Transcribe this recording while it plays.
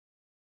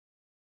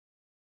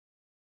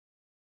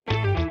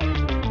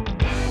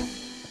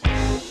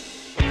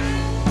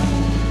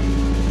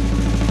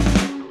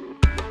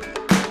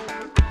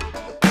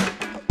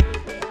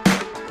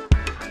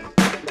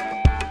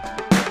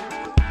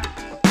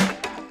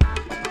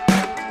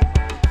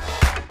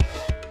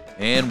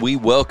And we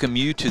welcome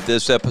you to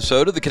this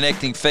episode of the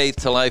Connecting Faith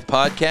to Life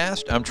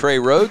podcast. I'm Trey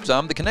Rhodes.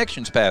 I'm the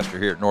Connections Pastor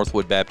here at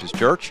Northwood Baptist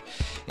Church,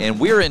 and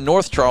we're in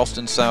North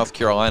Charleston, South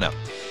Carolina.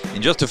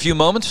 In just a few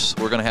moments,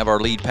 we're going to have our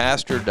lead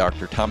pastor,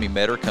 Dr. Tommy and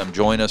Trey, come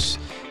join us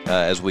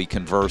as we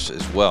converse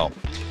as well.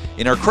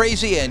 In our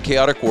crazy and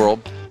chaotic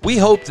world, we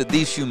hope that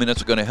these few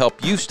minutes are going to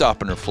help you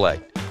stop and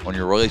reflect on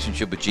your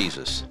relationship with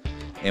Jesus.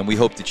 And we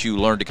hope that you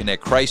learn to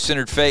connect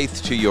Christ-centered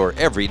faith to your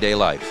everyday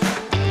life.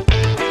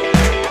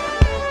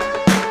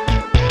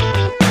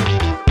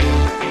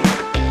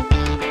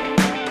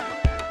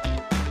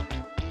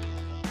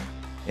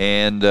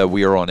 And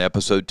we are on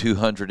episode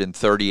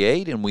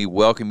 238, and we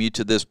welcome you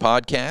to this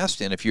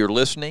podcast. And if you're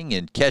listening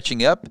and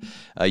catching up,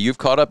 you've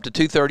caught up to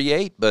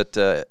 238, but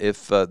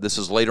if this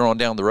is later on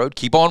down the road,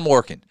 keep on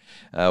working.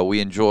 We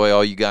enjoy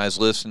all you guys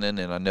listening,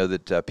 and I know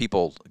that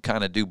people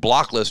kind of do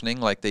block listening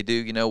like they do,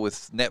 you know,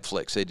 with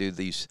Netflix. They do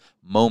these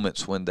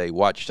moments when they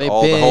watch They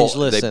all binge the whole...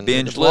 listen. They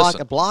binge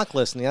listen. Block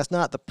listening, that's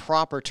not the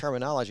proper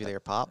terminology there,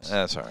 Pops.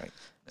 That's all right.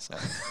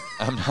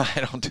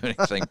 I don't do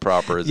anything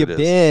proper as you it is.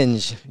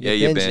 Binge.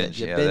 You binge.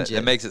 You Yeah, binge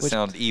that makes it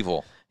sound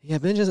evil. Yeah,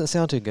 binge doesn't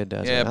sound too good,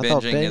 does Yeah, it? I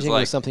thought binging binging is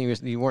like, was something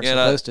you weren't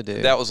supposed to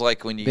do. That was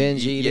like when you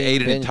binge you eating,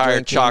 ate an binge entire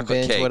drinking, chocolate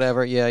binge cake.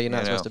 Whatever. Yeah, you're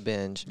not supposed to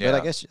binge. Yeah.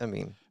 But I guess, I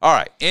mean. All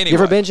right, anyway. You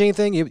ever binge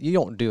anything? You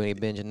don't do any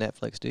binge in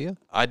Netflix, do you?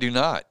 I do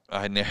not.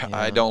 I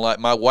don't like.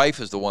 My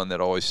wife is the one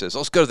that always says,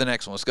 let's go to the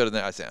next one. Let's go to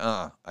the next. I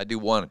say, I do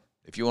one.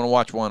 If you want to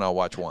watch one, I'll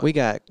watch one. We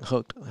got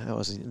hooked. That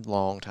was a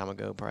long time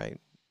ago, probably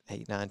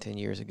 8, 9, 10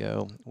 years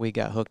ago. We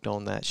got hooked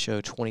on that show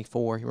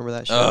 24. You remember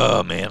that show?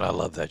 Oh, man, I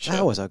love that show.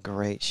 That was a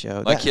great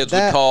show. My kids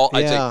would call.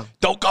 I'd say,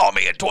 don't call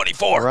me at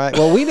 24. Right.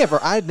 Well,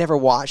 I'd never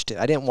watched it.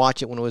 I didn't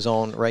watch it when it was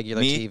on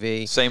regular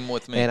TV. Same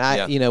with me.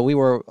 And we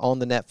were on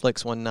the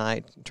Netflix one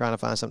night trying to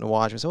find something to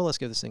watch. We said, well, let's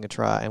give this thing a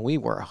try. And we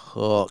were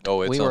hooked.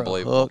 Oh, it's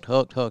unbelievable.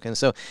 Hooked. And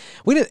so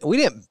we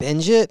didn't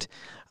binge it,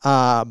 but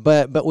I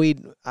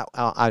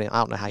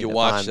don't know how you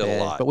watched it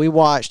a lot. But we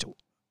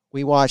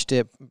watched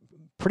it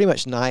pretty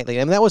much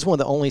nightly. I mean, that was one of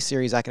the only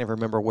series I can ever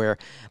remember where,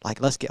 like,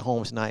 let's get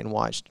home tonight and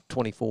watch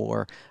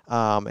 24.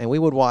 And we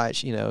would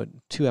watch, 2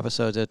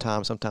 episodes at a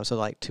time sometimes, so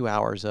like 2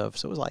 hours of.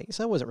 So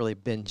it wasn't really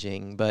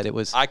binging, but it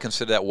was. I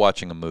consider that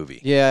watching a movie.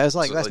 Yeah, it was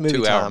like, that's like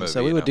movie time. Movie,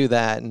 so we would do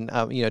that and,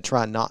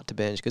 try not to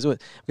binge because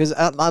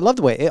I loved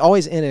the way it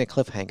always ended in a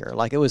cliffhanger.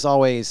 Like, it was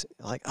always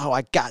like, oh,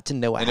 I got to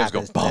know what happens. And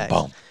it was going,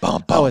 boom,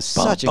 boom. Oh, it's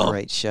such a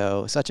great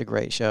show. Such a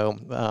great show.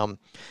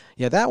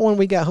 That one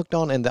we got hooked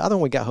on, and the other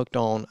one we got hooked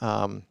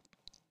on.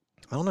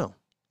 I don't know.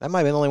 That might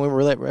have been the only one we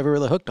were ever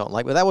really hooked on.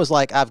 Like, but that was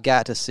like, I've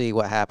got to see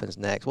what happens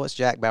next. What's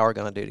Jack Bauer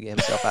going to do to get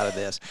himself out of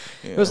this?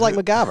 Yeah. It was like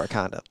MacGyver,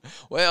 kind of.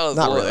 Well,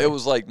 really. It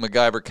was like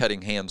MacGyver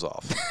cutting hands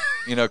off.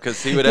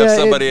 Because he would have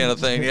somebody in a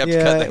thing. You have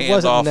to cut the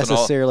hands off. It wasn't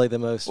necessarily the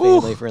most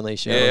family-friendly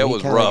show. Yeah, it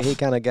was rough. He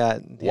kind of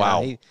got...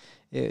 Wow.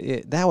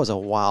 That was a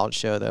wild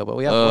show, though. But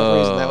one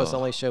reason that was the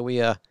only show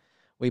we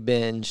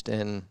binged.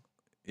 And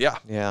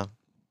yeah.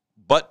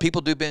 But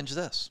people do binge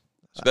this.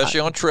 Especially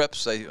on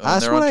trips.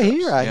 That's what I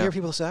hear. I hear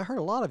people say, I heard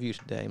a lot of you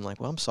today. I'm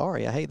like, well, I'm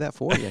sorry. I hate that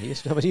for you.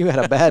 You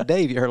had a bad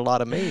day if you heard a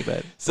lot of me.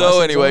 But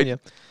so anyway,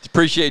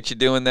 appreciate you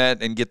doing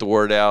that and get the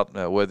word out,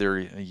 whether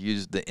you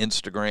use the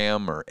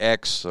Instagram or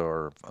X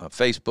or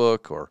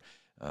Facebook or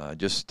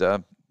just,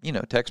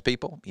 text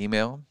people,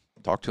 email them,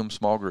 talk to them,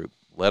 small group.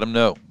 Let them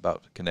know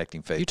about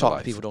Connecting Faith to Life. You talk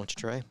to people, don't you,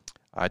 Trey?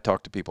 I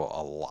talk to people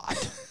a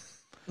lot.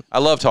 I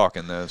love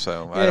talking, though,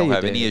 so I don't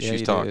have any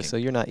issues talking. So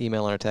you're not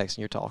emailing or texting,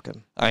 you're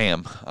talking. I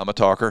am. I'm a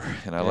talker,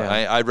 and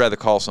I'd rather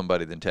call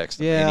somebody than text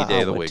them any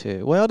day of the week.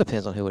 Too. Well, it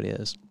depends on who it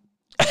is.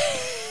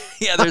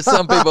 Yeah, there's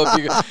some people,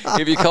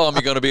 if you call them,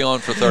 you're going to be on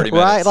for 30 minutes.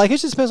 Right, like, it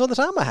just depends on the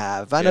time I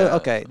have. I know,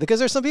 okay, because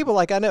there's some people,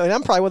 like, I know, and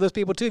I'm probably one of those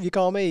people, too. If you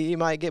call me, you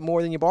might get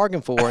more than you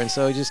bargained for, and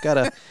so you just got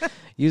to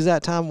use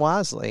that time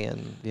wisely,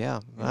 and,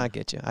 I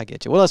get you.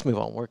 Well, let's move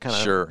on. We're kind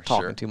of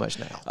talking too much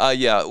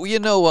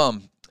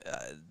now.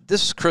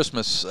 This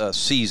Christmas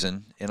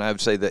season, and I would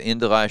say the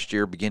end of last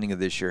year, beginning of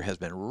this year, has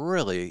been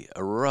really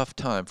a rough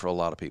time for a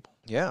lot of people.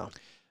 Yeah.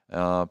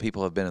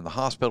 People have been in the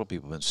hospital.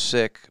 People have been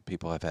sick.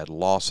 People have had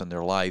loss in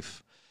their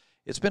life.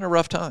 It's been a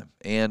rough time.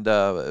 And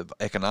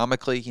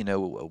economically,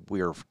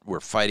 we're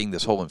fighting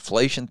this whole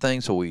inflation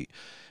thing. So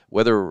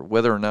whether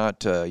or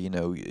not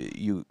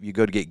you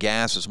go to get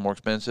gas is more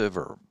expensive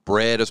or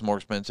bread is more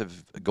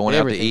expensive, going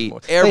out to eat.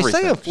 They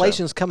say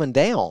inflation's coming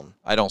down.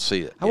 I don't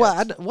see it.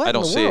 What in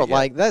the world?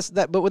 Like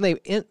that. But when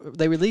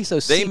they release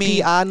those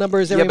CPI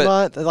numbers every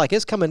month, like,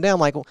 it's coming down.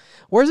 Like,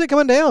 where's it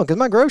coming down? Because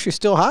my grocery's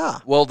still high.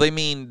 Well, they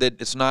mean that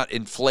it's not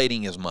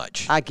inflating as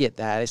much. I get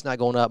that it's not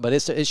going up, but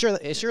it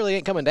surely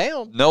ain't coming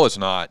down. No, it's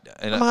not.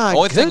 And the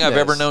only thing I've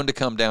ever known to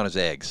come down is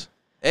eggs.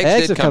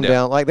 Eggs have come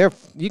down. Like,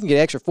 you can get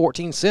extra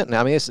 14 cents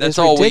now. I mean, it's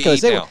all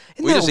ridiculous. We eat now.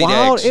 Isn't that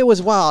wild? It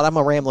was wild. I'm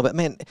gonna ramble, but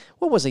man,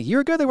 what was it, a year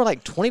ago? They were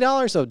like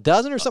 $20 a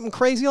dozen or something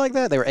crazy like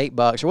that. They were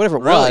 $8 or whatever it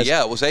was. Really?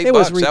 Yeah, it was $8. It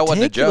was ridiculous. That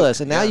wasn't a joke.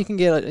 And now you can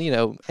get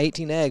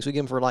 18 eggs. We get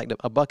them for like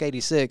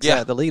 $1.86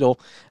 at the Lidl.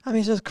 I mean,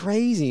 it's just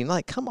crazy. And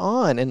like, come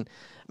on. And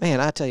Man,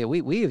 I tell you,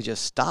 we have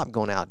just stopped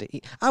going out to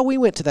eat. We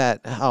went to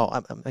that.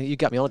 You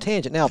got me on a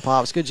tangent now,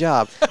 Pops. Good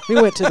job. We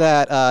went to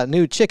that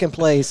new chicken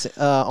place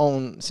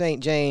on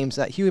St. James,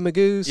 that Huey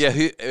Magoo's.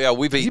 Yeah,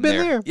 we've eaten you been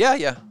there? Yeah.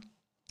 What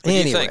do you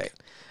Anyway, think?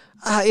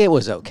 it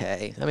was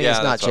okay. I mean, Yeah, it's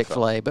not that's what I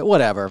Chick-fil-A, but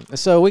whatever.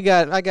 So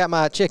I got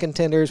my chicken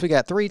tenders. We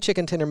got 3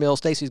 chicken tender meals.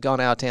 Stacy's gone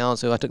out of town,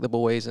 so I took the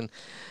boys and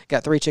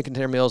got 3 chicken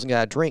tender meals and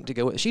got a drink to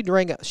go with.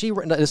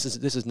 This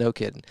is no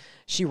kidding.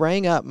 She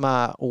rang up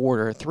my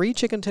order, 3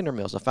 chicken tender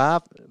meals, a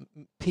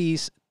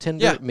 5-piece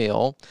tender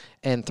meal,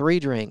 and 3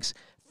 drinks.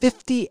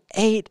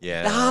 $58.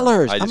 Yeah,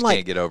 I just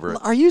can't get over it.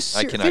 Are you serious?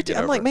 I cannot get over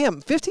it. I'm like,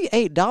 ma'am,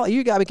 $58.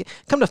 You got to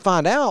come to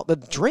find out the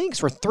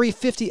drinks were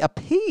 $3.50 a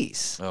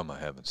piece. Oh my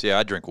heavens! Yeah,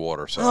 I drink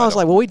water. So I was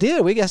like, well, we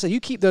did. We got you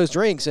keep those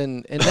drinks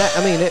and that.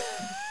 I mean,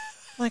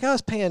 like I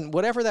was paying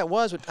whatever that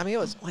was. I mean, it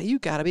was like you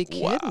got to be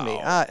kidding me.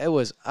 It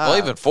was well,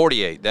 even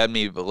 48. That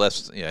means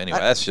less. Yeah. Anyway,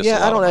 that's just a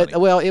lot I don't of know.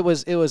 money. Well, it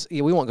was.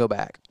 Yeah, we won't go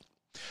back.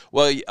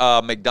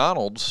 Well,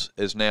 McDonald's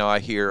is now, I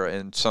hear,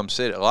 in some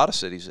city, a lot of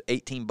cities,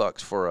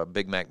 $18 for a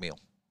Big Mac meal.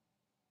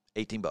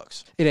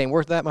 $18. It ain't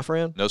worth that, my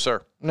friend. No,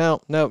 sir. No.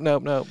 I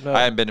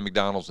haven't been to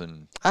McDonald's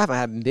in. I haven't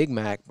had Big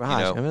Mac.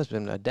 Gosh, it's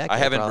been a decade. I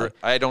haven't. Probably.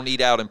 I don't eat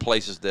out in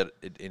places that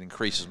it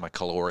increases my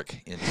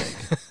caloric intake.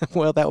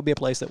 Well, that would be a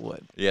place that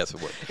would. Yes,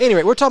 it would.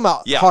 Anyway, we're talking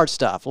about hard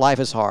stuff.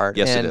 Life is hard.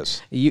 Yes, and it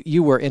is.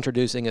 You were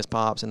introducing us,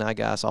 Pops, and I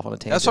got us off on a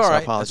tangent. That's all right. So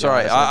I apologize.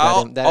 That's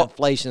all right. That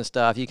inflation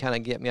stuff, you kind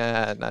of get me.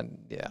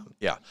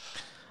 Yeah.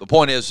 The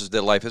point is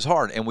that life is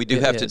hard, and we do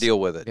have to deal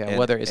with it. Yeah, and,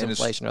 whether it's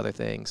inflation or other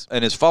things.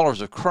 And as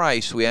followers of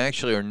Christ, we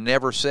actually are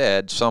never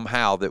said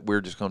somehow that we're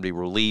just going to be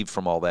relieved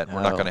from all that. And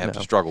we're not going to have to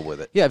struggle with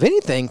it. Yeah, if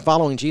anything,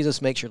 following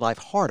Jesus makes your life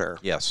harder.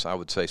 Yes, I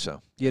would say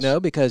so.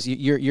 Because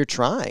you're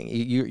trying.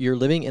 You're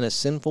living in a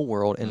sinful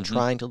world and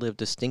trying to live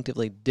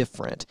distinctively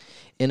different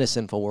in a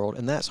sinful world,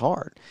 and that's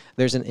hard.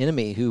 There's an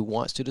enemy who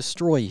wants to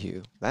destroy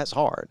you. That's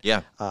hard.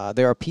 Yeah.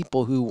 There are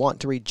people who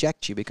want to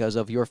reject you because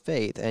of your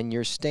faith and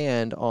your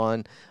stand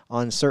on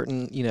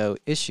certain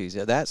issues.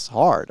 That's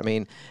hard. I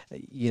mean,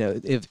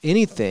 if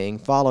anything,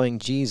 following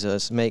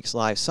Jesus makes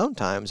life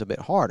sometimes a bit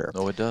harder.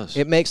 Oh, it does.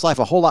 It makes life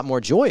a whole lot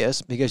more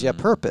joyous because you have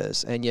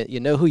purpose and you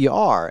know who you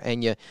are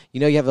and you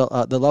have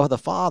the love of the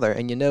Father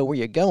and you know where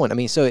you're going. I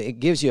mean, so it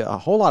gives you a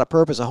whole lot of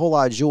purpose, a whole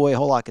lot of joy, a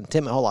whole lot of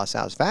contentment, a whole lot of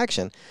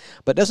satisfaction,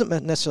 but doesn't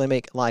necessarily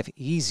make life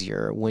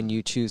easier when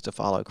you choose to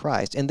follow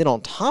Christ. And then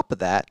on top of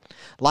that,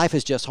 life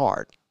is just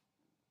hard.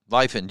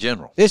 Life in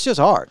general. It's just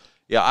hard.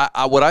 Yeah,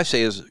 what I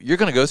say is you're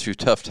going to go through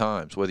tough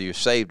times, whether you're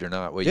saved or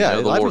not, whether you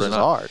know the Lord or not.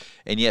 Hard.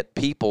 And yet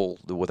people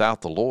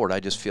without the Lord, I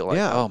just feel like,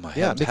 oh my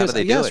heavens, because, how do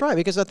they do it? That's right,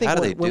 because I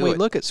think when we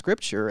look at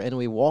Scripture and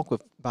we walk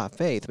by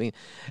faith, I mean,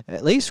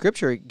 at least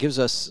Scripture gives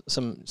us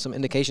some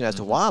indication as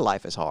to why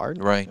life is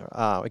hard. Right.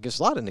 It gives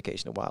a lot of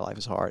indication of why life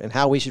is hard and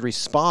how we should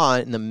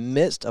respond in the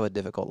midst of a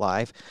difficult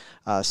life.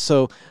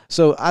 So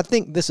I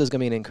think this is going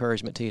to be an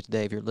encouragement to you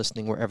today if you're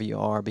listening wherever you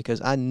are,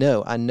 because I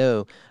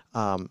know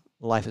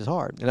life is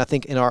hard. And I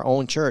think in our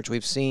own church,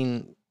 we've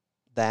seen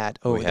that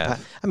over the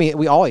past. I mean,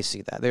 we always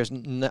see that.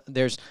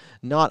 There's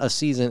not a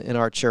season in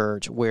our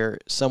church where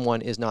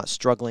someone is not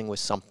struggling with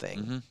something.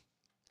 Mm-hmm.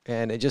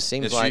 And it just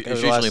seems like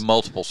it's usually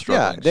multiple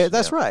strugglings. Yeah,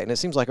 that's right. And it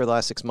seems like over the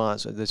last 6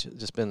 months, there's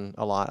just been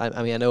a lot.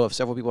 I mean, I know of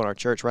several people in our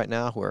church right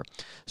now who are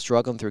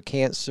struggling through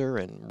cancer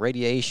and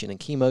radiation and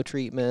chemo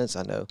treatments.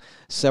 I know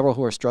several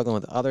who are struggling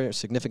with other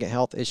significant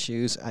health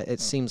issues. It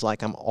seems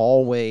like I'm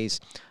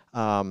always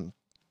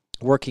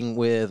working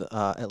with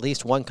at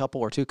least one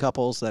couple or two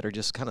couples that are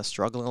just kind of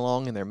struggling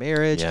along in their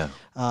marriage. Yeah.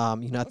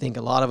 I think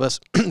a lot of us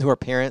who are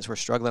parents, we're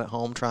struggling at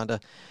home trying to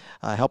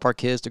help our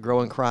kids to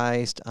grow in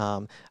Christ.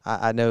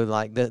 I know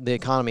like the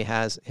economy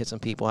has hit some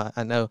people.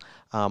 I know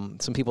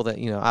some people that,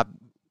 I've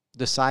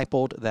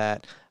discipled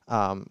that,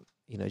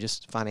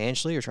 just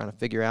financially are trying to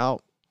figure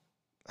out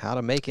how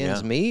to make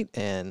ends meet.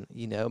 And,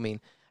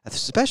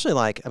 especially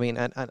I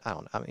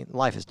don't. I mean,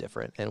 life is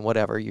different, and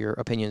whatever your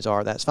opinions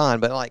are, that's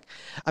fine. But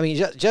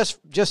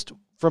just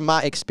from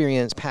my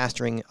experience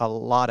pastoring a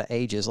lot of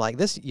ages, like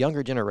this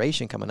younger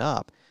generation coming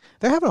up,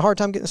 they're having a hard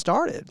time getting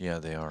started. Yeah,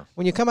 they are.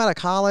 When you come out of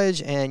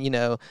college, and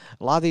a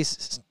lot of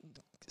these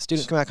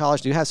students come out of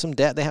college do have some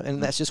debt.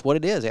 And that's just what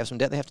it is. They have some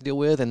debt they have to deal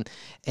with, and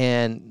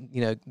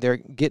they're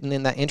getting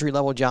in that entry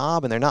level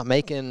job, and they're not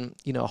making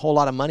a whole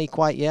lot of money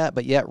quite yet,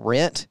 but yet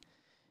rent.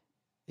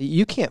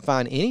 You can't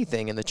find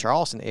anything in the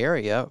Charleston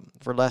area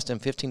for less than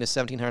 $1,500 to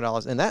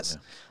 $1,700, and that's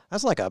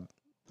like a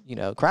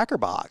cracker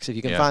box if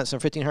you can find some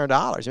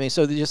 $1,500. I mean,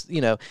 so just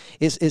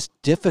it's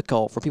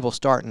difficult for people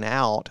starting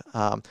out,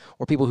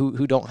 or people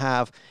who don't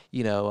have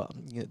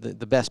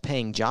the best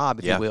paying job,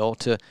 if you will,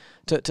 to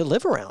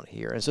live around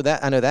here. And so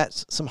that I know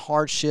that's some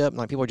hardship.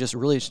 Like people are just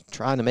really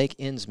trying to make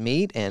ends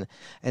meet, and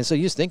so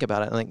you just think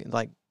about it,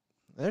 like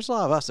There's a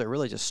lot of us that are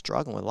really just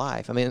struggling with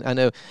life. I mean, I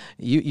know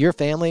your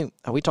family,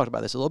 we talked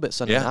about this a little bit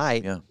Sunday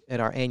night at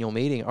our annual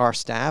meeting. Our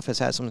staff has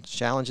had some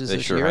challenges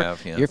this year.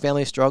 Have, yeah. Your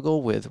family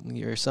struggled with,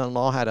 your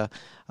son-in-law had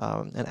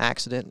an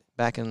accident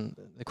back in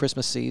the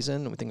Christmas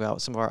season. We think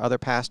about some of our other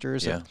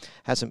pastors that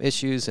had some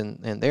issues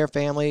in their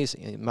families.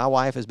 My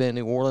wife has been in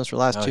New Orleans for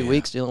the last 2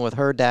 weeks dealing with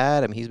her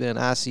dad. I mean, he's been in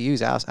ICU.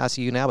 He's out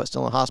ICU now, but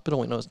still in the hospital.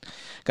 We know it's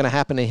going to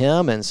happen to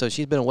him. And so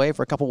she's been away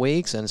for a couple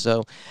weeks. And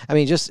so, I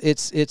mean, just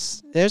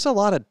there's a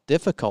lot of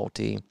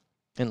difficulty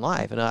in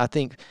life. And I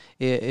think,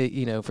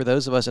 for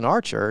those of us in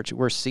our church,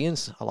 we're seeing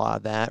a lot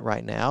of that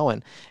right now.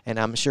 And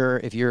I'm sure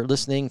if you're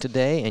listening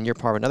today and you're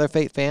part of another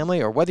faith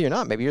family, or whether you're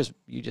not, maybe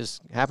you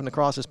just happen to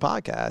cross this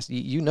podcast,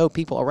 you know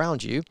people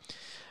around you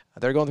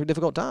that are going through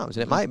difficult times.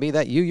 And it might be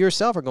that you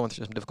yourself are going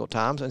through some difficult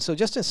times. And so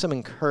just some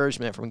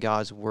encouragement from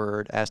God's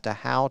word as to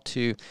how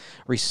to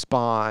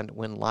respond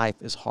when life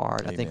is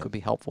hard, I think would be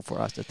helpful for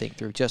us to think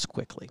through just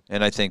quickly.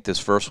 And I think this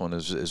first one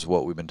is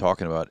what we've been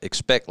talking about.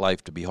 Expect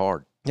life to be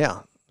hard.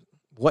 Yeah.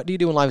 What do you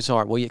do when life is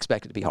hard? Well, you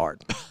expect it to be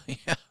hard.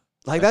 Yeah.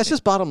 Like, that's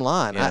just bottom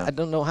line. Yeah. I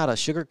don't know how to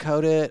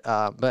sugarcoat it,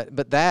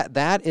 but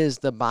that is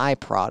the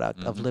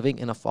byproduct of living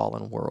in a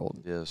fallen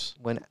world. Yes.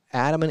 When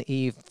Adam and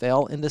Eve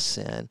fell into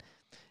sin,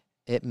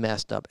 it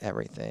messed up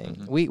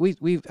everything.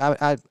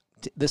 I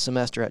this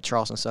semester at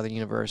Charleston Southern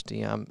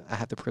University, I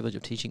have the privilege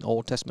of teaching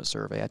Old Testament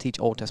survey. I teach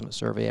Old Testament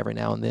survey every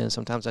now and then.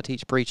 Sometimes I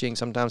teach preaching.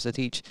 Sometimes I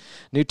teach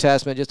New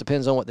Testament. It just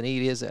depends on what the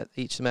need is at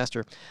each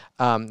semester.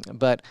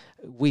 But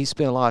we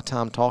spend a lot of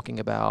time talking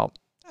about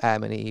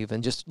Adam and Eve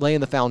and just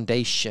laying the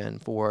foundation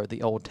for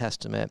the Old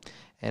Testament,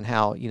 and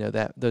how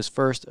that those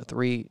first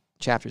 3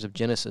 chapters of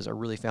Genesis are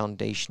really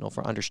foundational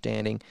for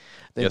understanding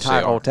the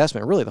entire Old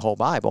Testament, really the whole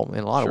Bible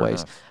in a lot of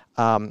ways.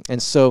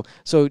 And so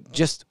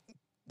just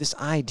this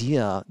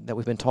idea that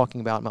we've been talking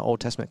about in my Old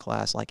Testament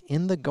class, like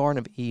in the Garden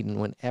of Eden,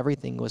 when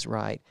everything was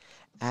right,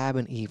 Adam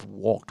and Eve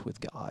walked with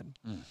God.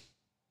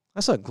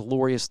 That's a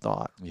glorious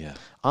thought. Yeah.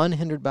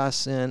 Unhindered by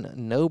sin,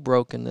 no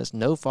brokenness,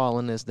 no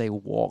fallenness, they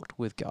walked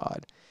with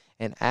God.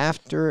 And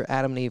after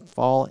Adam and Eve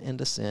fall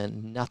into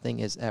sin,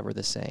 nothing is ever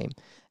the same.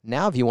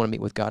 Now, if you want to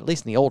meet with God, at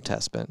least in the Old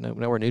Testament,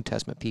 now we're New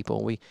Testament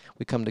people, we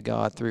come to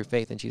God through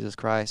faith in Jesus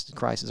Christ.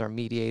 Christ is our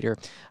mediator,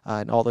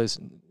 and all those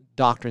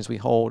doctrines we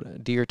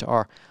hold dear to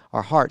our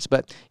hearts.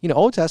 But,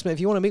 Old Testament,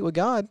 if you want to meet with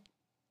God,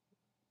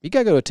 you got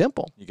to go to a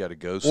temple. You got to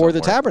go somewhere. Or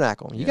the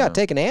tabernacle. You got to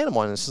take an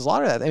animal and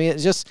slaughter that. I mean,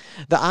 it's just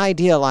the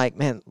idea, like,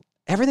 man,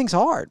 everything's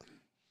hard.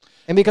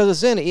 And because of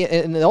sin,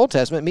 in the Old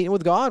Testament, meeting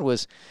with God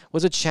was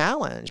a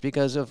challenge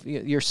because of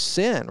your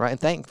sin, right? And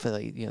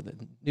thankfully,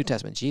 the New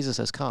Testament, Jesus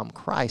has come,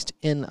 Christ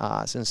in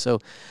us. And so,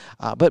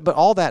 but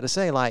all that to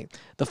say, like,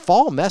 the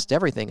fall messed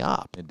everything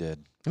up. It did.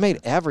 It made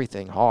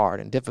everything hard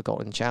and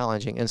difficult and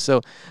challenging. And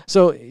so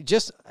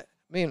just, I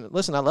mean,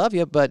 listen, I love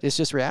you, but it's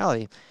just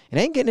reality. It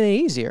ain't getting any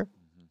easier.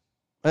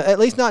 At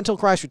least not until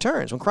Christ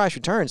returns. When Christ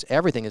returns,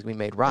 everything is going to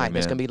be made right. Amen.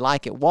 It's going to be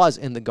like it was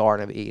in the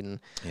Garden of Eden.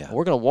 Yeah.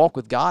 We're going to walk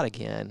with God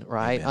again,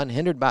 right? Amen.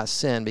 Unhindered by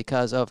sin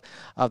because of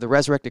the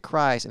resurrected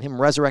Christ and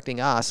Him resurrecting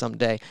us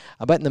someday.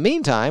 But in the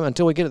meantime,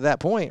 until we get to that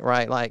point,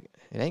 right, like,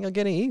 it ain't going to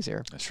get any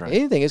easier. That's right.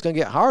 Anything is going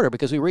to get harder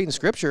because we read in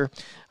Scripture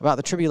about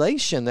the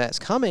tribulation that's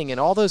coming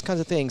and all those kinds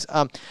of things.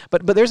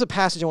 But there's a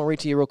passage I want to read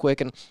to you real quick,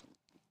 and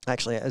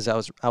actually, as I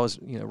was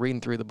reading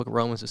through the book of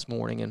Romans this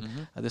morning,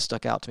 and this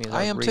stuck out to me. As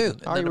I am reading. Too.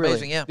 Isn't that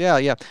amazing?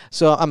 Yeah.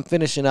 So I'm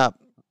finishing up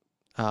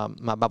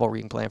my Bible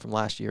reading plan from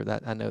last year.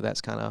 That I know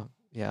that's kind of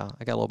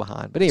I got a little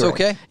behind, but anyway, it's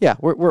okay. Yeah,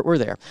 we're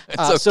there.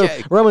 It's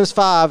okay. So Romans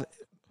 5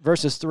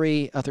 verses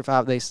 3 through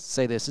 5, they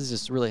say this. This is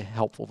just really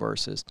helpful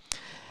verses.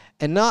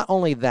 And not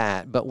only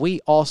that, but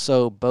we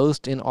also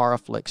boast in our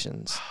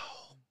afflictions.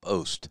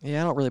 Boast.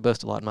 Yeah, I don't really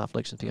boast a lot in my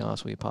afflictions, to be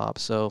honest with you, Pop.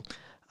 So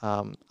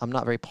I'm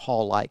not very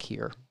Paul-like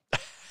here.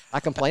 I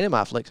complain in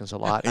my afflictions a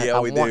lot. I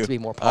want to be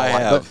more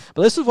Paul-like.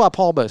 But this is why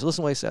Paul boasts.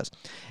 Listen to what he says.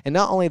 And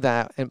not only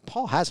that, and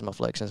Paul has some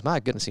afflictions.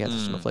 My goodness, he has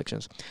some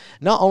afflictions.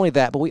 Not only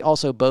that, but we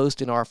also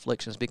boast in our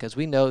afflictions because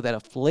we know that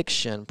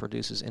affliction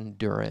produces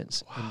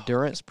endurance. Wow.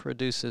 Endurance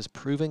produces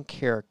proven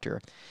character,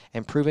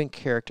 and proven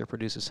character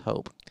produces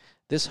hope.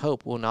 This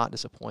hope will not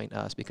disappoint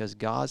us because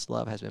God's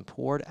love has been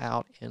poured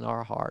out in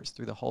our hearts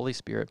through the Holy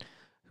Spirit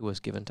who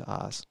was given to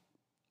us.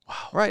 Wow.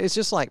 Right? It's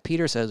just like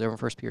Peter says over in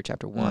 1 Peter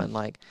chapter 1,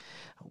 like,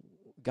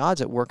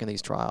 God's at work in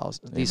these trials.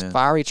 Amen. These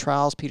fiery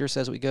trials, Peter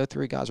says, we go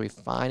through, God's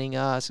refining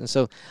us. And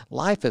so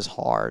life is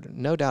hard,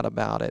 no doubt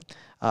about it.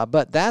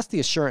 But that's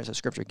the assurance that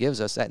Scripture gives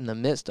us, that in the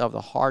midst of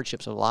the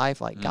hardships of life,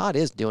 like God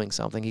is doing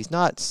something. He's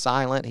not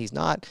silent. He's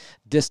not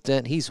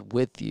distant. He's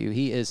with you.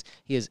 He is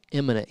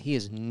imminent. He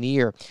is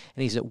near.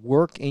 And He's at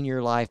work in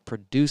your life,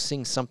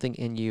 producing something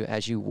in you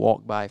as you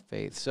walk by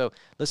faith. So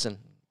listen,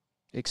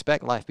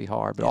 expect life to be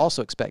hard, but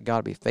also expect God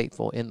to be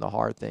faithful in the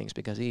hard things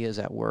because He is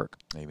at work.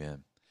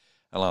 Amen.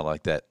 I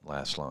like that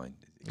last line.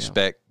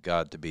 Expect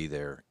God to be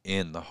there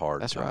in the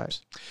hard times. Right.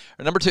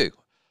 And number 2,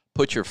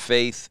 put your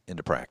faith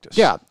into practice.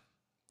 Yeah.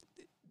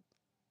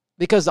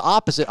 Because the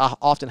opposite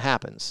often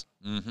happens.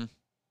 Mm-hmm.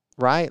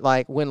 Right?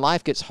 Like when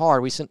life gets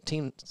hard, we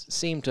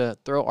seem to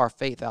throw our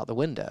faith out the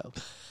window.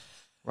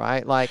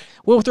 right? Like,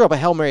 we'll throw up a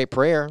Hail Mary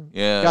prayer.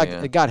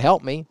 Yeah, God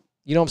help me.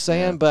 You know what I'm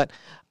saying? Yeah.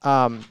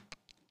 But,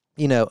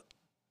 you know,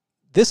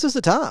 this is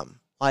the time.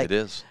 Like, it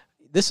is.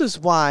 This is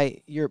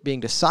why you're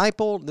being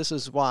discipled. This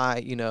is why,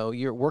 you know,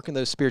 you're working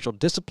those spiritual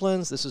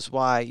disciplines. This is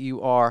why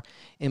you are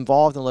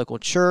involved in a local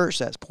church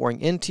that's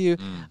pouring into you.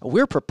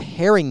 We're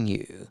preparing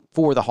you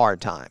for the hard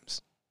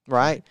times,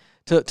 right?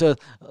 To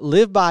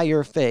live by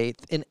your faith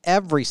in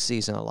every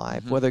season of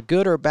life, whether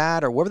good or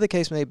bad or whatever the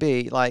case may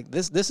be. Like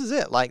this is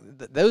it. Like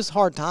those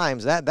hard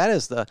times, that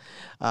is the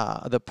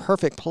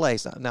perfect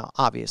place. Now,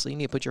 obviously, you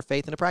need to put your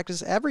faith into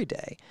practice every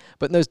day.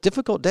 But in those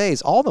difficult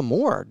days, all the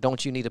more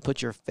don't you need to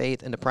put your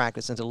faith into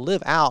practice and to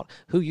live out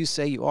who you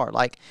say you are.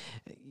 Like,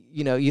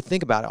 you know, you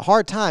think about it.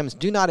 Hard times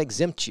do not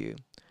exempt you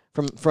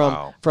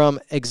from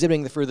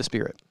exhibiting the fruit of the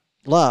Spirit.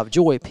 Love,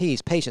 joy, peace,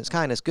 patience,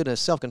 kindness,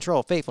 goodness,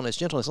 self-control, faithfulness,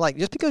 gentleness. Like,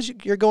 just because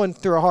you're going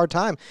through a hard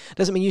time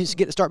doesn't mean you just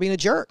get to start being a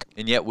jerk.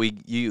 And yet we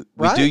do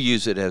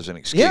use it as an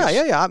excuse.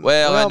 Yeah.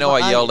 Well, I know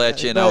I yelled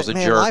at you and I was a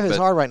jerk. Life is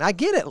hard right now. I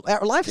get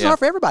it. Life is hard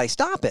for everybody.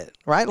 Stop it,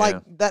 right?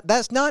 Like,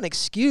 that's not an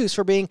excuse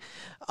for being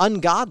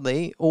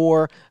ungodly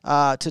or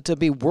to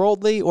be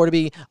worldly or to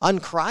be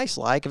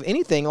unchristlike. If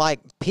anything, like,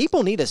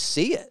 people need to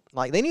see it.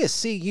 Like, they need to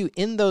see you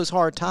in those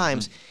hard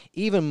times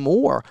even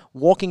more,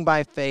 walking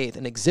by faith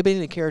and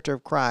exhibiting the character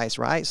of Christ,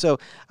 right? So,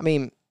 I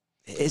mean,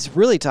 it's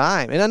really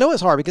time. And I know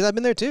it's hard because I've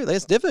been there too.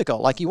 It's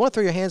difficult. Like, you want to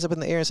throw your hands up in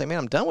the air and say, man,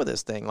 I'm done with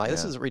this thing. Like,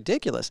 this is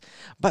ridiculous.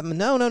 But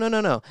no.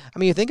 I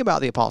mean, you think about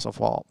the Apostle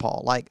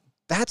Paul. Like,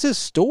 that's his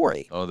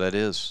story. Oh,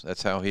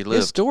 that's how he lived.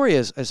 His story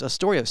is a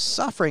story of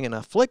suffering and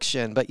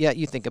affliction, but yet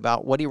you think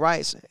about what he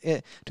writes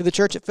to the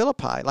church at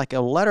Philippi, like a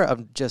letter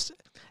of just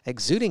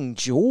exuding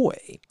joy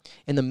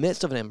in the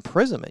midst of an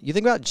imprisonment. You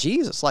think about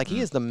Jesus, like he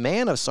is the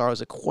man of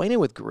sorrows, acquainted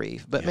with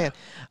grief. But man,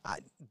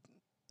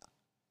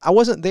 I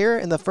wasn't there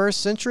in the first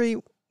century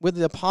with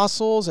the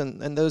apostles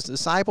and those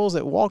disciples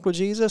that walked with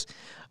Jesus,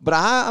 but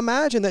I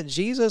imagine that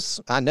Jesus,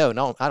 I know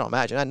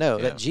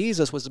that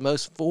Jesus was the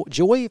most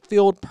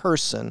joy-filled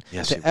person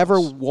to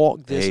ever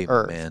walk this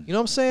earth. You know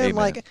what I'm saying? Amen.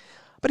 Like,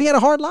 but he had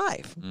a hard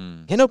life.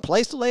 He had no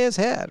place to lay his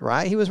head,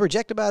 right? He was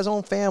rejected by his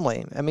own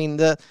family. I mean,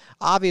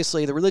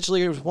 obviously the religious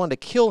leaders wanted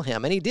to kill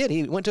him, and he did.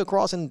 He went to a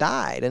cross and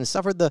died and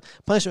suffered the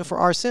punishment for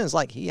our sins.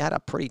 Like, he had a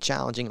pretty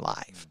challenging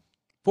life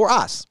for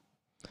us.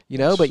 You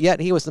know, but yet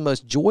he was the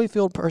most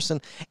joy-filled person.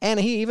 And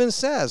he even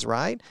says,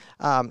 right,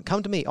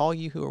 come to me, all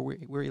you who are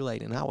weary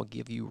laden, and I will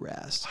give you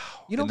rest.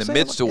 Wow. You know, in the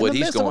midst of what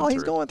he's going through.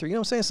 He's going through. You know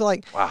what I'm saying? So,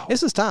 like,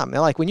 this is time.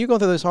 Now, like, when you go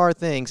through those hard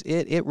things,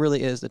 it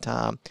really is the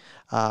time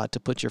to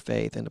put your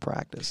faith into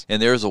practice.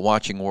 And there's a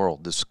watching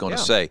world that's going to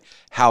say,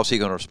 how's he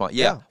going to respond?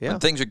 When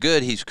things are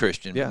good, he's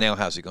Christian. But now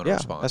how's he going to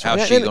respond?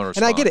 How's she going to respond?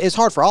 And I get it. It's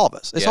hard for all of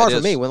us. It's hard for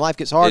me. When life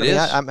gets hard,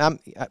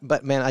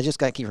 but, man, I just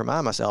got to keep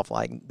reminding myself,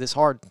 like, this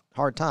hard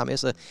time,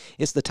 it's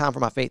the time for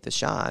my faith to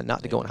shine,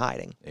 not to go in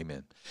hiding.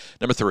 Amen.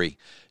 Number 3,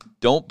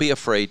 don't be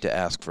afraid to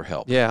ask for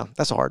help. Yeah,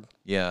 that's hard.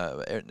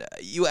 Yeah,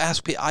 you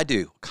ask people. I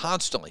do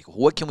constantly.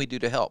 What can we do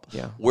to help?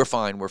 Yeah, we're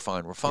fine. You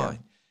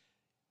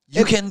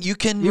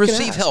can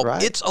receive ask, help.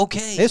 Right? It's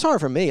okay. It's hard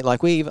for me.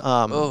 Like, we've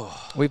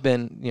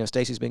been, you know,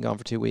 Stacy's been gone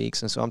for 2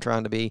 weeks, and so I'm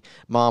trying to be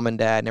mom and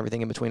dad and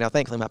everything in between. Now,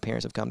 thankfully, my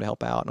parents have come to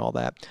help out and all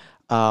that.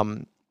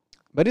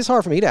 But it's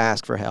hard for me to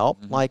ask for help.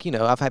 Like, you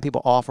know, I've had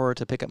people offer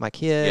to pick up my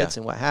kids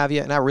and what have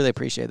you, and I really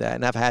appreciate that.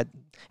 And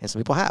and some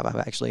people have. I've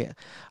actually,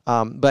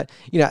 but,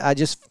 you know, I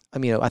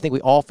think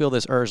we all feel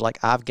this urge, like,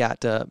 I've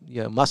got to,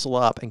 you know, muscle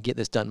up and get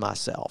this done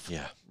myself.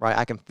 Yeah. Right.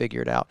 I can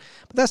figure it out.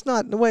 But that's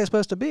not the way it's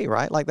supposed to be,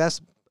 right? Like, that's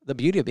the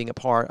beauty of being a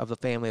part of the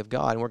family of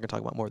God, and we're going to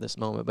talk about more of this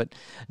in a moment, but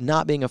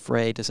not being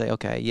afraid to say,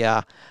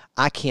 okay,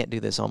 I can't do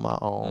this on my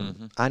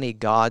own. I need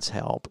God's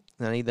help,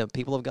 and I need the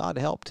people of God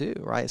to help too,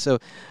 right? So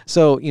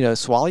you know,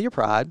 swallow your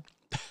pride,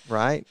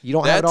 right? You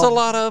don't have it all. That's a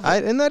lot of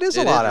it. And that is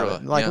a lot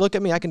of it. Like, look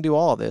at me, I can do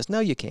all of this. No,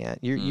 you can't.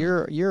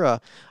 You're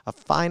a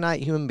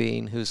finite human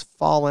being who's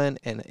fallen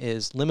and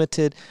is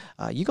limited.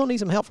 You're going to need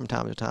some help from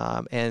time to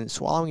time, and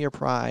swallowing your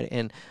pride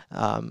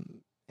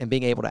and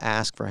being able to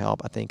ask for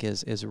help, I think,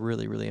 is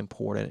really, really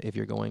important if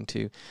you're going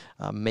to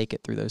make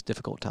it through those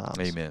difficult times.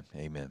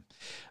 Amen.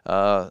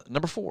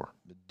 Number 4,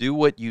 do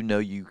what you know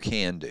you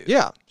can do.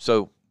 Yeah.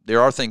 So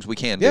there are things we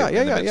can do.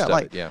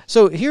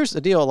 So here's the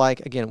deal.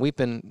 Like, again, we've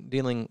been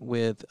dealing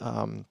with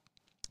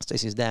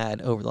Stacy's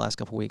dad over the last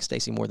couple of weeks.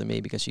 Stacy more than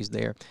me because she's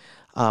there.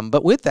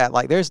 But with that,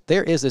 like,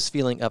 there is this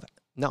feeling of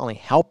not only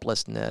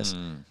helplessness,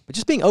 but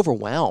just being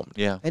overwhelmed.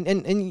 Yeah.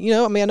 And you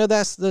know, I mean, I know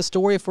that's the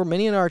story for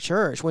many in our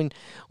church. When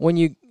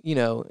you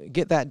know,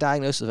 get that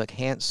diagnosis of a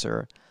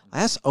cancer,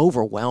 that's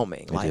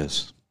overwhelming. It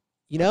is.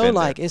 You know,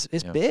 like, it's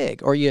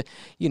big. Or you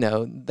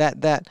know,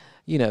 that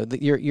you know,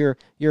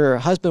 your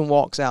husband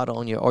walks out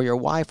on you, or your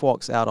wife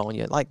walks out on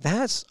you. Like,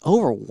 that's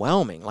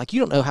overwhelming. Like, you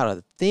don't know how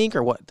to think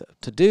or what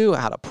to do,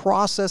 how to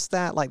process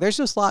that. Like, there's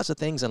just lots of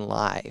things in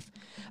life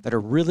that are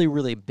really,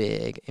 really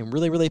big and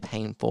really, really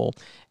painful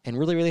and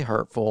really, really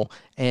hurtful.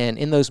 And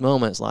in those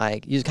moments,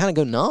 like, you just kind of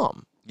go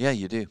numb. Yeah,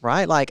 you do.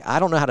 Right? Like, I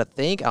don't know how to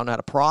think. I don't know how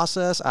to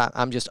process.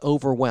 I'm just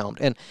overwhelmed.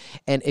 And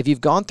if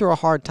you've gone through a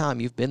hard time,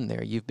 you've been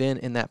there. You've been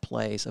in that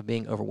place of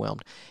being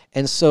overwhelmed.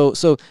 And so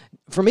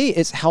for me,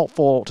 it's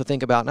helpful to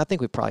think about, and I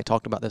think we've probably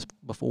talked about this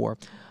before,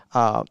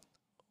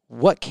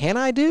 what can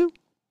I do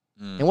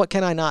and what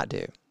can I not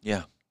do?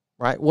 Yeah.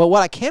 Right? Well,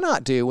 what I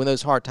cannot do when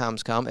those hard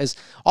times come is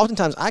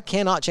oftentimes I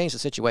cannot change the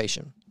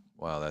situation.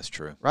 Wow, that's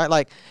true. Right?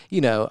 Like,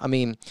 I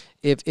mean,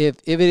 if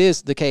it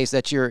is the case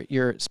that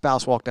your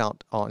spouse walked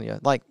out on you,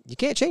 like, you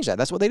can't change that.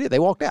 That's what they did. They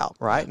walked out,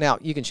 right? Now,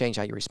 you can change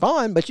how you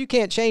respond, but you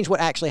can't change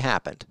what actually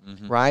happened,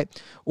 right?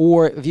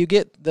 Or if you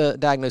get the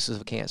diagnosis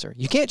of cancer,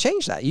 you can't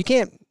change that. You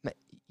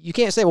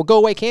can't say, well, go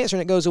away cancer,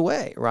 and it goes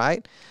away,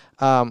 right?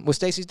 With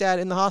Stacy's dad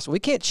in the hospital, we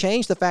can't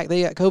change the fact that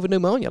he got COVID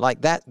pneumonia.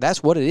 Like,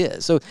 that's what it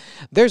is. So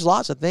there's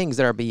lots of things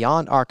that are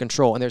beyond our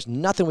control, and there's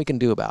nothing we can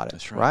do about it.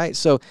 That's right?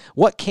 So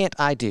what can't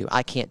I do?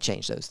 I can't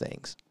change those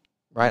things,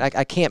 right?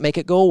 I can't make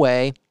it go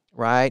away,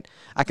 right?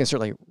 I can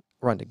certainly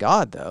run to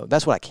God, though.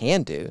 That's what I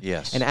can do.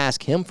 Yes. And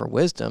ask him for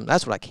wisdom.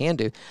 That's what I can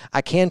do.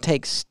 I can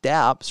take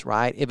steps,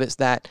 right? If it's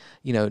that,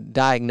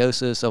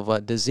 diagnosis of a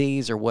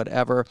disease or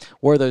whatever,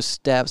 what are those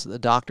steps that the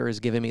doctor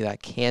has given me that I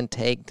can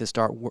take to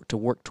start to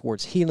work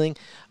towards healing?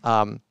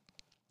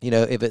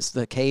 If it's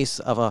the case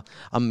of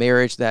a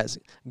marriage that's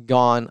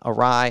gone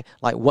awry,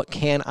 like, what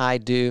can I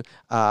do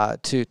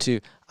to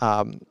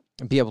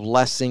be a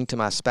blessing to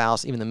my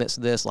spouse even in the midst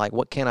of this? Like,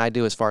 what can I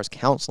do as far as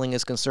counseling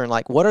is concerned?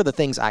 Like, what are the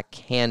things I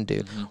can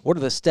do? What are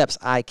the steps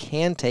I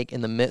can take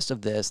in the midst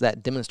of this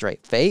that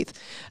demonstrate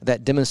faith,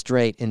 that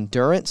demonstrate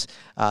endurance,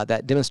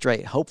 that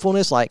demonstrate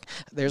hopefulness? Like,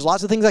 there's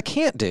lots of things I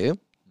can't do.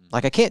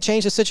 Like, I can't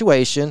change the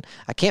situation.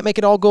 I can't make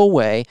it all go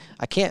away.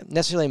 I can't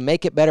necessarily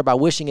make it better by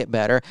wishing it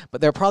better,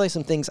 but there are probably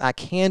some things I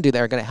can do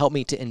that are going to help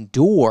me to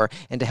endure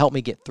and to help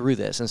me get through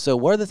this. And so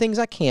what are the things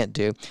I can't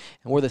do,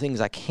 and what are the things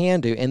I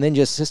can do, and then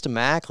just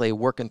systematically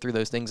working through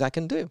those things I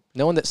can do.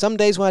 Knowing that some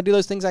days when I do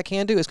those things I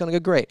can do, it's going to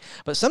go great.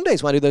 But some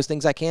days when I do those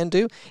things I can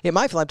do, it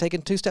might feel like I'm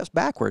taking 2 steps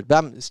backward, but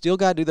I'm still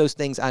got to do those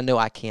things I know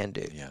I can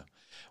do. Yeah.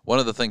 One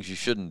of the things you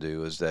shouldn't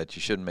do is that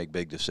you shouldn't make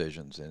big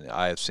decisions. And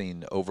I have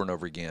seen over and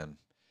over again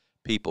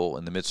people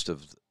in the midst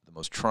of the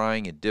most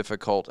trying and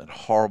difficult and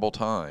horrible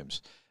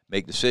times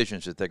make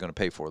decisions that they're going to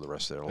pay for the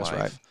rest of their life.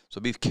 Right. So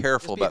be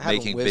careful about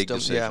making big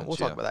decisions. Yeah, we'll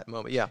talk about that in a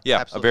moment. Yeah, yeah,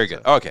 absolutely. very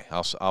good. Okay,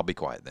 I'll be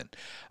quiet then.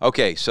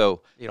 Okay,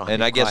 so you don't have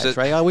to be quiet,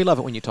 Trey. We love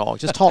it when you talk.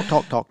 Just talk.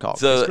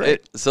 So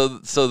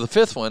the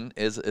fifth one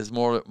is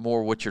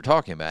more what you're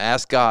talking about.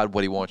 Ask God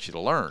what He wants you to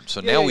learn.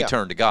 So now we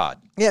turn to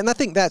God. Yeah, and I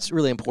think that's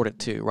really important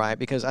too, right?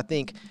 Because I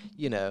think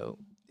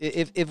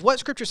if what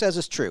Scripture says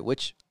is true,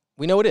 which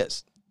we know it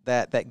is,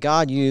 that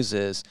God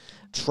uses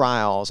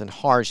trials and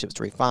hardships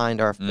to refine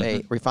our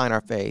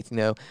faith.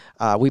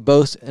 We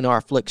boast in our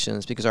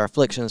afflictions because our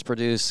afflictions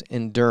produce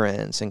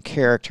endurance and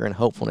character and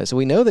hopefulness. So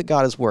we know that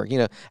God is at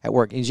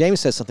work. And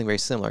James says something very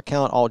similar.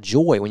 Count all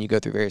joy when you go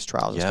through various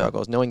trials and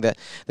struggles, knowing that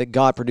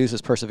God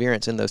produces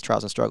perseverance in those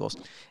trials and struggles.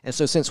 And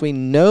so since we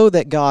know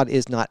that God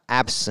is not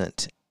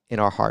absent in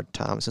our hard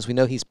times, since we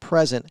know He's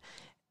present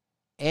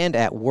and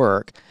at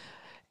work,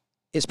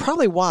 it's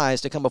probably wise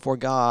to come before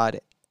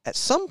God at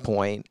some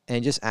point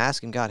and just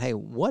asking God, hey,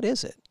 what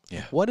is it?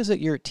 Yeah. What is it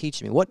you're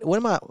teaching me? What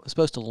am I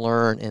supposed to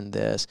learn in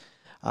this?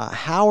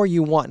 How are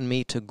you wanting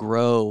me to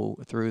grow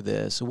through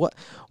this? What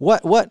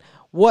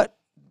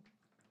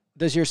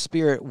does your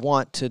Spirit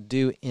want to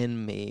do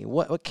in me?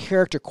 What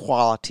character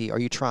quality are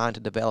you trying to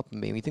develop in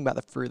me? When you think about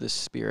the fruit of the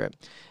Spirit,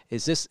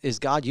 is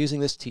God using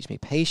this to teach me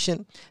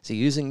patience? Is He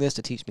using this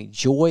to teach me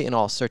joy in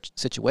all such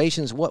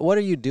situations? What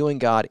are you doing,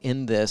 God,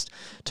 in this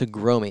to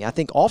grow me? I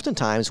think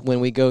oftentimes when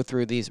we go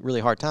through these really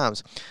hard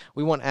times,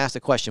 we want to ask the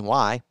question,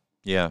 why?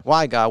 Yeah.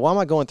 Why, God? Why am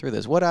I going through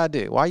this? What do I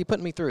do? Why are you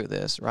putting me through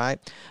this, right?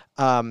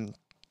 And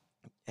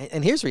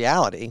here's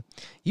reality.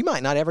 You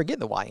might not ever get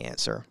the why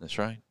answer. That's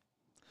right.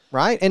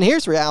 Right? And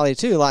here's reality,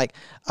 too. Like,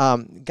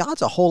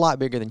 God's a whole lot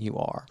bigger than you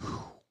are.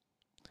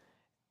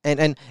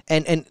 And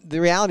the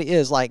reality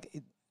is, like,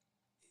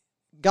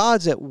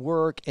 God's at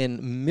work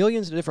in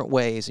millions of different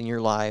ways in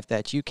your life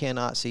that you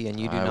cannot see and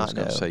you do not know. I was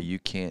going to say you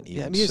can't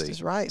even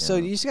see. Right. Yeah. So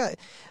you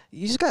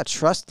just got to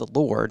trust the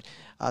Lord.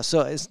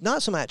 So it's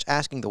not so much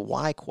asking the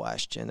why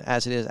question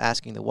as it is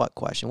asking the what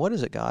question. What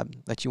is it, God,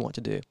 that you want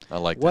to do? I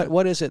like that.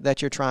 What is it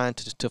that you're trying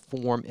to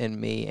form in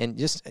me,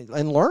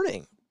 and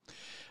learning?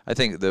 I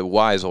think the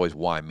why is always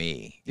why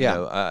me.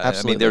 Yeah,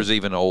 absolutely. I mean, there's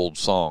even an old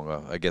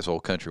song, I guess,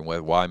 old country,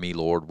 why me,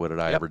 Lord? What did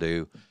I ever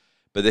do?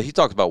 But he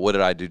talks about what did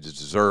I do to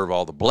deserve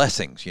all the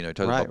blessings? He talks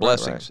about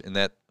blessings in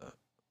that,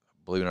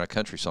 believe it or not,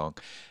 country song.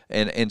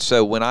 And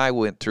so when I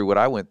went through what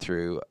I went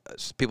through,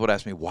 people would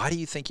ask me, why do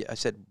you think? I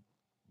said,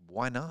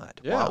 why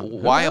not? Yeah,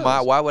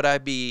 why would I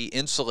be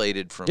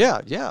insulated from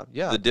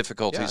the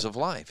difficulties of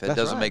life? It That's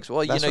doesn't right.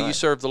 make you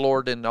serve the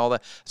Lord and all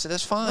that. I said,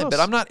 that's fine,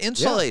 but I'm not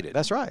insulated. Yeah,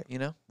 that's right. We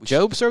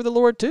Job served the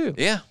Lord too.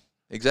 Yeah,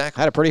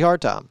 exactly. Had a pretty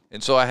hard time.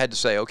 And so I had to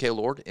say, okay,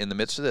 Lord, in the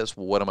midst of this,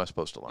 what am I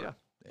supposed to learn?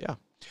 Yeah.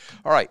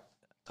 All right.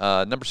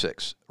 Number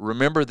 6,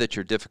 remember that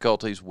your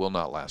difficulties will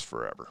not last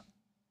forever.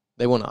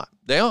 They will not.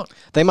 They don't.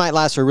 They might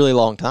last for a really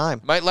long time.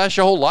 Might last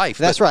your whole life.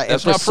 That's right.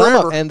 That's and not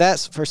forever. And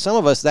that's for some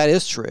of us, that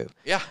is true.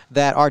 Yeah.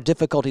 That our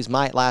difficulties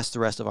might last the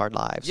rest of our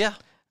lives. Yeah.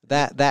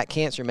 That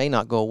cancer may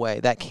not go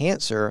away. That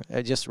cancer,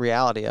 just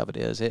reality of it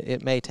is,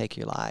 it may take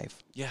your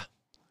life. Yeah.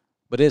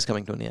 But it is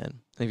coming to an end.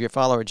 If you're a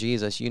follower of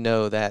Jesus, you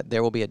know that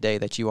there will be a day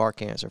that you are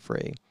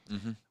cancer-free,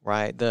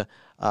 right? The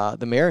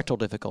marital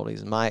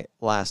difficulties might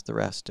last the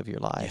rest of your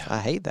life. Yeah. I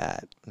hate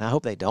that, and I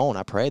hope they don't.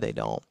 I pray they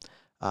don't.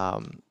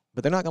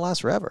 But they're not going to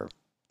last forever.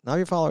 Now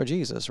you're a follower of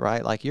Jesus,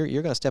 right? Like you're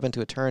going to step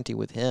into eternity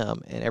with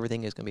Him, and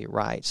everything is going to be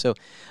right. So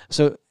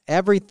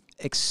every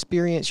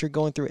experience you're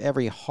going through,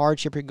 every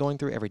hardship you're going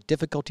through, every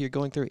difficulty you're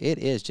going through, it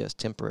is just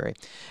temporary.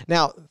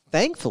 Now,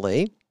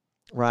 thankfully,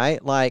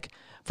 right, like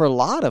for a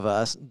lot of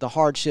us, the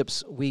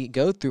hardships we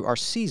go through are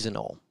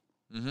seasonal.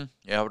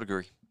 Yeah, I would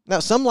agree. Now,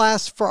 some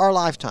last for our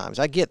lifetimes.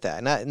 I get that.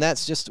 And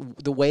that's just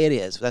the way it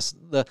is. That's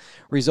the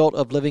result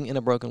of living in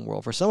a broken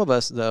world. For some of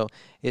us, though,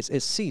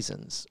 it's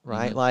seasons,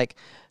 right? Like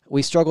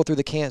we struggle through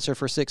the cancer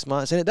for 6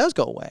 months, and it does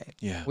go away.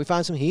 Yeah. We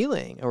find some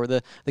healing, or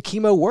the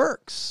chemo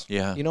works.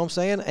 Yeah. You know what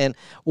I'm saying?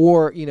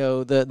 Or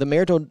the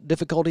marital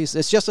difficulties,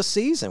 it's just a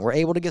season. We're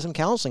able to get some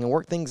counseling and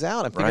work things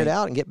out and figure it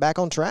out and get back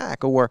on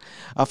track. Or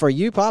for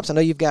you, Pops, I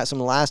know you've got some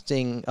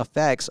lasting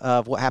effects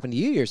of what happened to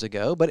you years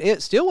ago, but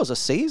it still was a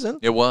season.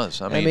 It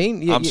was. I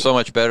mean I'm so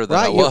much better than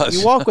right, I was.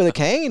 You walk with a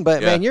cane,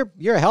 but man,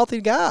 you're a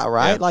healthy guy,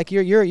 right? Yeah. Like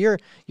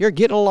you're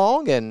getting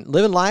along and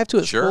living life to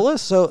its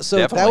fullest. So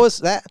Definitely. that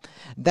was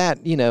that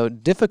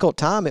difficult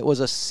time. It was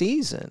a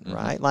season,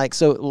 right? Like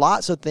so,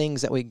 lots of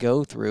things that we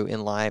go through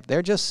in life,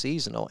 they're just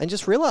seasonal, and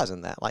just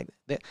realizing that, like,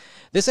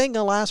 this ain't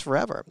gonna last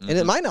forever, and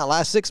it might not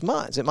last 6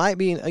 months. It might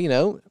be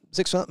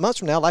 6 months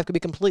from now, life could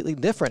be completely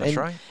different. That's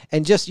right.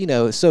 And just,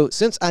 so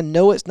since I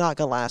know it's not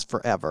going to last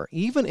forever,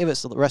 even if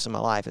it's the rest of my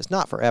life, it's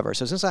not forever.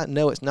 So since I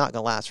know it's not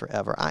going to last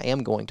forever, I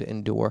am going to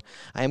endure.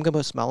 I am going to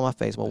put a smile on my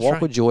face. I'm going to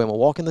walk with joy. I'm going to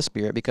walk in the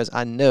Spirit, because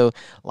I know,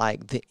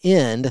 like, the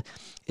end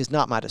is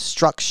not my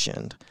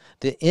destruction.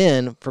 The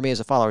end for me as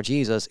a follower of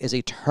Jesus is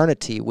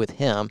eternity with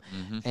Him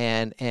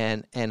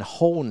and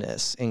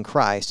wholeness in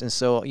Christ. And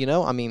so,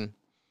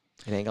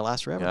 it ain't gonna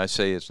last forever. Yeah, I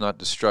say it's not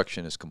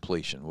destruction; it's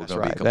completion. We're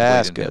going to be complete.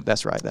 That's in good. Him.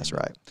 That's right. That's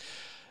right.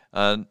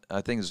 I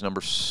think it's number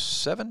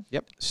 7.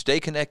 Yep. Stay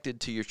connected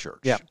to your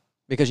church. Yep.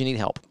 Because you need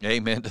help.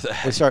 Amen to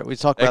that. We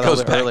talked about it goes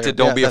that back earlier. to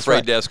don't be afraid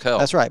right. to ask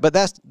help. That's right. But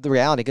that's the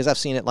reality, because I've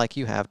seen it like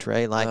you have,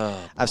 Trey. Like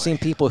I've seen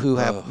people who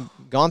have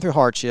gone through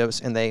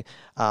hardships, and they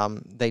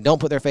don't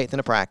put their faith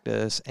into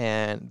practice,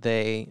 and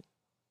they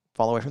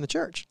fall away from the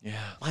church. Yeah.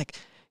 Like,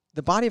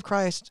 the body of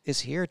Christ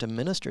is here to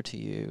minister to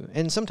you.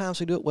 And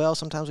sometimes we do it well,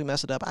 sometimes we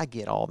mess it up. I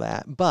get all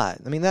that. But,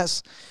 I mean,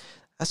 that's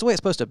the way it's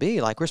supposed to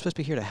be. Like, we're supposed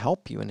to be here to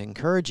help you and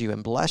encourage you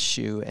and bless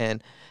you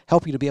and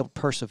help you to be able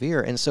to persevere.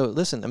 And so,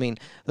 listen, I mean,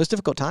 those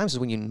difficult times is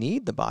when you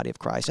need the body of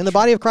Christ. And the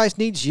body of Christ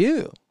needs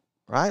you,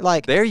 right?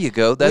 Like, there you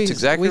go. That's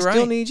exactly right. We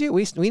still need you.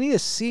 We need to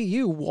see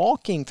you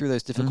walking through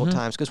those difficult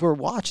times, because we're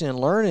watching and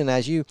learning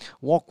as you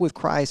walk with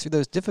Christ through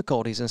those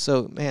difficulties. And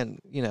so, man,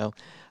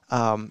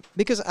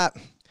 because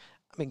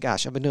I mean,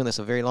 gosh, I've been doing this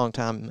a very long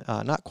time,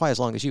 not quite as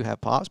long as you have,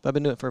 Pops, but I've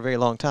been doing it for a very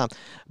long time.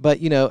 But,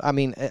 I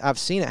mean, I've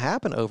seen it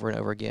happen over and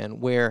over again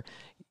where,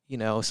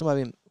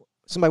 somebody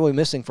will be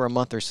missing for a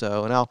month or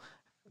so, and I'll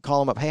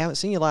call them up, hey, I haven't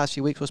seen you the last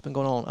few weeks. What's been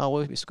going on? Oh,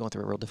 we're just going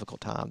through a real difficult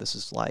time. This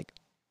is like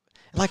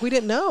we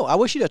didn't know. I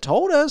wish you'd have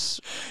told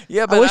us.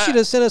 Yeah, but I wish you'd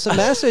have sent us a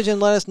message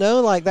and let us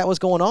know, like, that was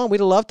going on.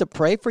 We'd love to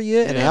pray for you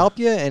and help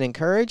you and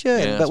encourage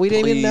you, but we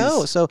didn't even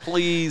know. So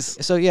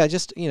please. So yeah,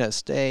 just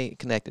stay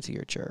connected to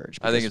your church.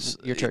 I think it's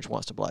your church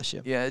wants to bless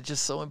you. Yeah, it's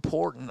just so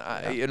important.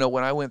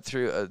 When I went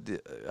through,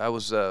 I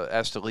was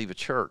asked to leave a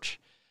church,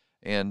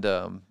 and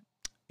that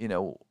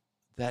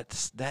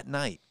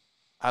night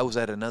I was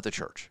at another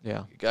church.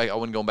 Yeah, I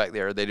wasn't going back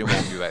there. They didn't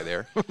want me back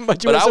there.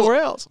 but you were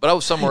somewhere else. But I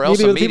was somewhere else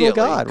immediately,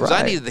 because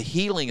I needed the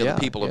healing of the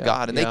people of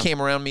God, and they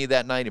came around me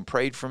that night and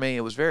prayed for me.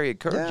 It was very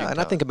encouraging. Yeah,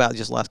 and I think about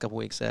just the last couple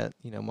of weeks that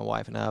my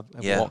wife and I have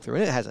walked through,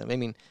 and it hasn't. I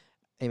mean,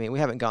 we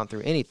haven't gone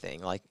through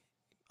anything like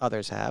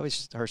others have.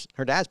 It's just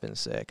her dad's been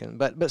sick,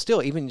 but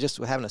still, even just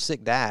with having a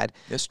sick dad,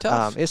 it's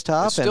tough. It's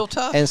tough. It's still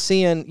tough. And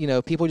seeing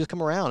people just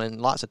come around, and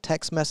lots of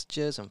text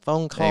messages and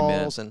phone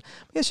calls, and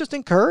it's just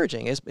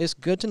encouraging. It's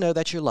good to know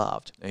that you're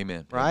loved.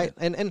 Amen. Right?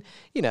 Amen.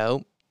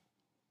 And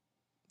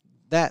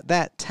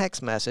that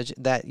text message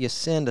that you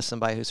send to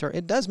somebody who's hurt,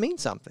 it does mean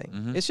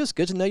something. It's just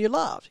good to know you're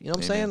loved. You know what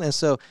I'm saying? And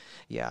so,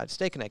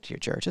 stay connected to your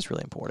church. It's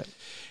really important.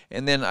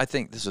 And then I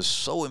think this is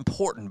so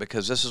important,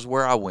 because this is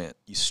where I went.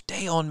 You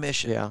stay on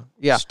mission.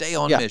 Yeah. Stay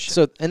on mission.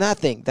 So, and I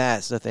think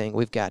that's the thing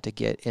we've got to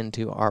get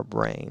into our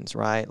brains,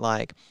 right?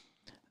 Like,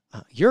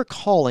 your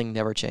calling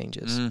never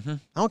changes. I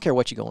don't care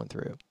what you're going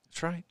through.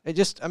 That's right. It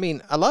just, I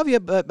love you,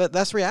 but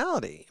that's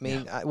reality.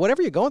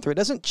 Whatever you're going through, it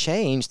doesn't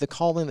change the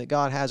calling that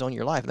God has on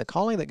your life. And the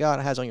calling that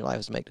God has on your life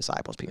is to make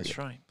disciples, period. That's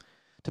right.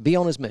 To be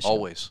on His mission.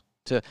 Always.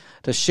 to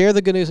share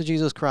the good news of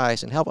Jesus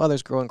Christ and help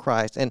others grow in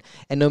Christ. And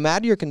no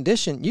matter your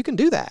condition, you can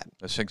do that.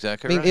 That's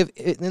exactly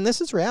right. And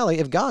this is reality.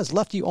 If God's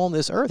left you on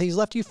this earth, He's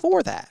left you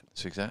for that.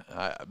 That's exactly,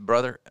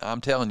 brother.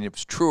 I'm telling you,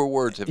 it's truer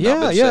words have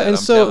not been said. And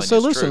so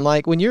listen, true.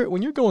 like when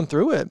you're going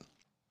through it,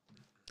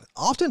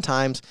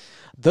 oftentimes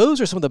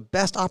those are some of the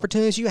best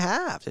opportunities you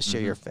have to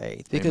share your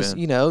faith, because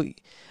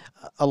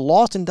a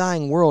lost and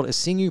dying world is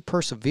seeing you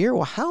persevere.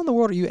 Well, how in the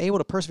world are you able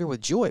to persevere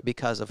with joy?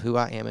 Because of who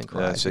I am in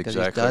Christ. That's because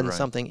exactly He's done right.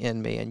 something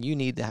in me, and you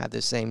need to have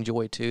this same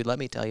joy too. Let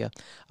me tell you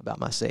about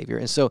my Savior.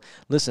 And so,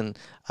 listen,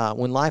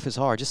 when life is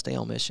hard, just stay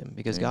on mission,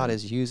 because God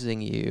is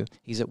using you.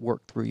 He's at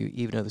work through you,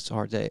 even though it's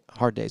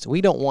hard days.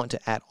 We don't want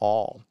to at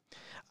all.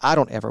 I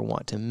don't ever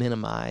want to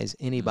minimize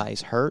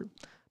anybody's hurt,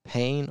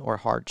 pain, or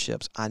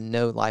hardships. I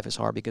know life is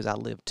hard because I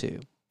live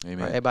too. Amen.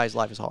 Right? Everybody's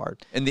life is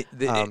hard. And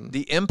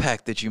the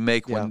impact that you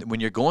make when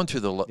you're going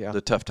through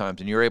the tough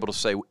times, and you're able to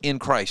say, in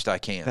Christ I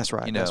can. That's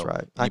right. That's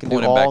right. I can do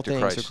all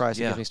things through Christ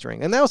who gives me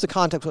strength. And that was the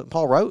context when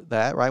Paul wrote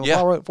that, right? When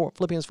Paul wrote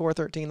Philippians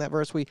 4:13, that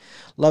verse we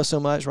love so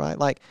much, right?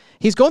 Like,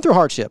 he's going through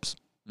hardships.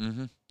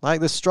 Mm-hmm. Like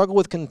the struggle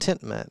with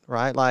contentment,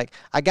 right? Like,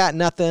 I got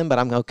nothing, but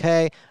I'm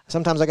okay.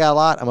 Sometimes I got a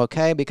lot, I'm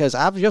okay, because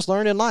I've just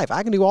learned in life,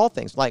 I can do all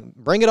things. Like,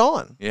 bring it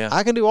on. Yeah.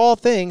 I can do all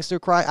things through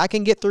Christ. I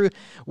can get through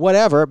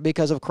whatever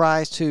because of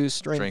Christ who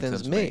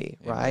strengthens me,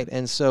 right?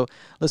 And so,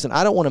 listen,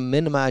 I don't want to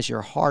minimize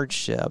your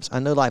hardships. I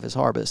know life is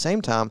hard, but at the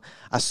same time,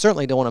 I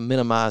certainly don't want to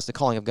minimize the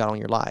calling of God on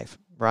your life,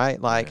 right?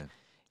 Like,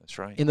 that's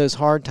right. In those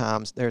hard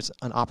times, there's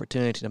an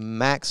opportunity to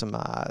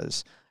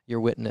maximize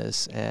your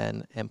witness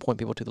and point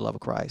people to the love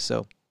of Christ.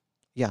 So,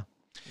 yeah,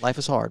 life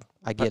is hard.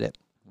 I get it.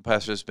 Well,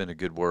 Pastor, it's been a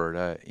good word.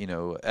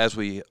 As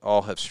we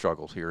all have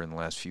struggled here in the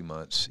last few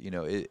months,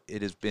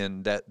 it has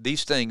been that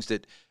these things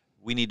that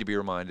we need to be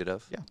reminded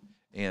of. Yeah.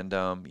 And,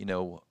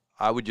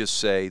 I would just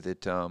say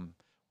that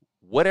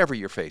whatever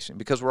you're facing,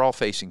 because we're all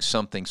facing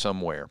something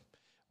somewhere,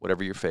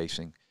 whatever you're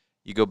facing,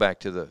 you go back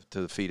to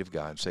the feet of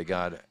God and say,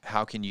 God,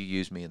 how can you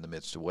use me in the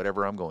midst of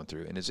whatever I'm going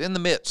through? And it's in the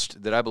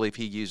midst that I believe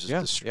He uses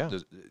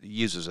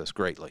us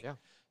greatly. Yeah.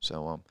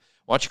 So,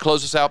 why don't you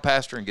close us out,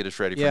 Pastor, and get us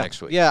ready for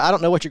next week? Yeah, I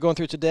don't know what you're going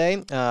through today,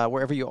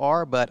 wherever you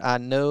are, but I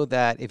know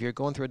that if you're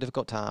going through a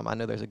difficult time, I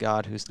know there's a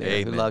God who's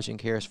there, who loves you and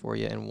cares for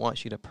you and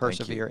wants you to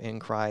persevere in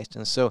Christ.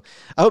 And so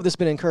I hope this has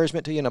been an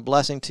encouragement to you and a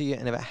blessing to you.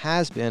 And if it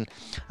has been,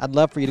 I'd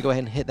love for you to go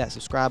ahead and hit that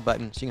subscribe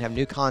button so you can have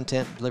new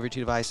content delivered to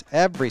your device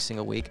every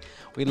single week.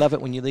 We love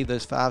it when you leave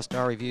those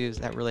 5-star reviews.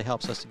 That really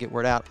helps us to get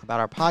word out about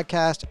our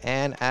podcast.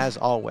 And as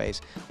always,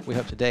 we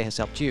hope today has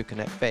helped you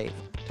connect faith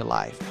to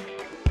life.